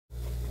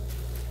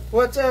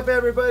What's up,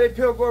 everybody?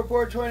 Pilgor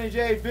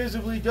 420J,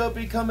 Visibly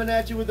Dopey, coming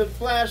at you with a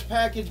flash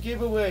package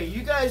giveaway.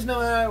 You guys know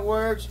how it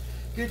works.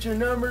 Get your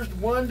numbers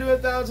 1 to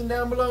 1,000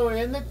 down below.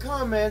 In the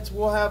comments,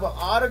 we'll have an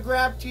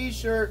autographed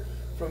t-shirt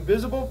from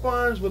Visible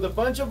Farms with a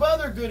bunch of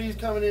other goodies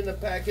coming in the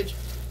package.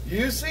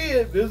 You see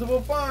it,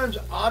 Visible Farms,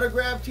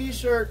 autographed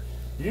t-shirt.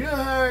 You know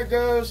how it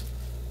goes.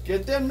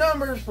 Get them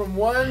numbers from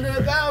 1 to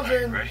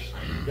 1,000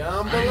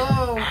 down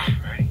below.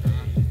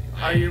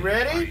 Are you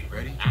ready?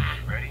 Ready?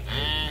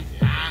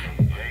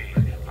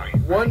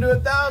 1 to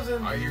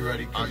 1,000. Are you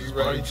ready? Are you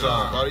ready? Party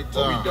time. What we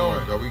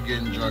doing? Girl, we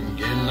getting drunk and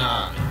getting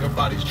high. Your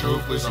body's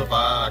truthfully so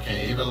fire, I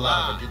can't even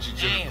lie. Get you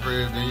to the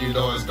crib, then you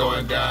know it's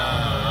going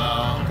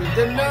down. Put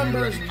the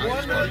numbers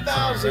 1 to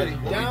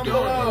 1,000 down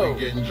below. We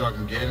getting drunk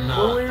and getting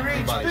high. When we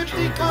reach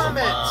 50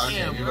 comments,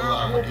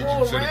 we'll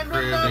pull a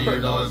random number. You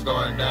know it's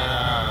going down.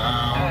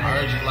 I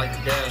heard you like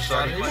to dance,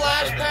 shawty.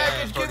 Flash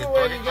package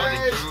giveaway, you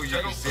guys. You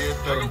can see it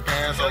through them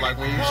pants, so like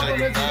when you shake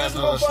Welcome it to fast,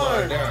 Visible slow it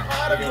Farms. down.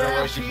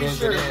 Autographed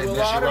t-shirt.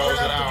 We'll autograph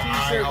the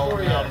t-shirt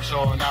for you. I'm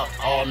showing out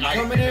all night.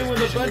 Coming in with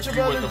a bunch of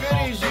other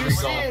goodies. You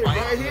see it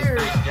right here.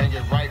 Can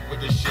get right with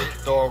the shit,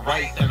 throw it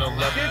right and a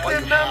left. Get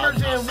them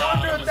numbers in 1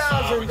 to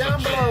 1,000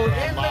 down below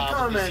in the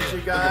comments,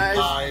 you guys.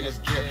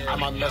 I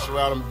might mess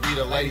around and be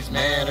the ladies'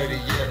 man of the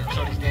year.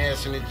 Shorty's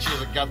dancing and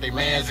chills, got their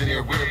mans in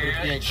here with it. But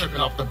if you ain't tripping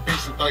off the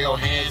bitch, and throw your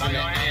hands in the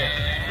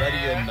air.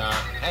 Ready or not,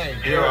 hey,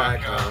 here I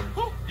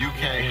come. You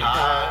can't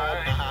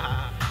hide.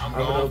 I'm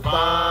gonna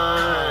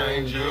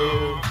find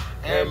you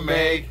and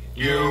make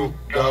you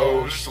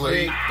go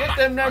sleep. Get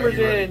them numbers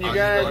in, you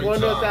guys.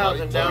 1 to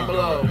 1,000 down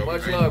below.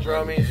 Much love,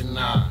 bromies.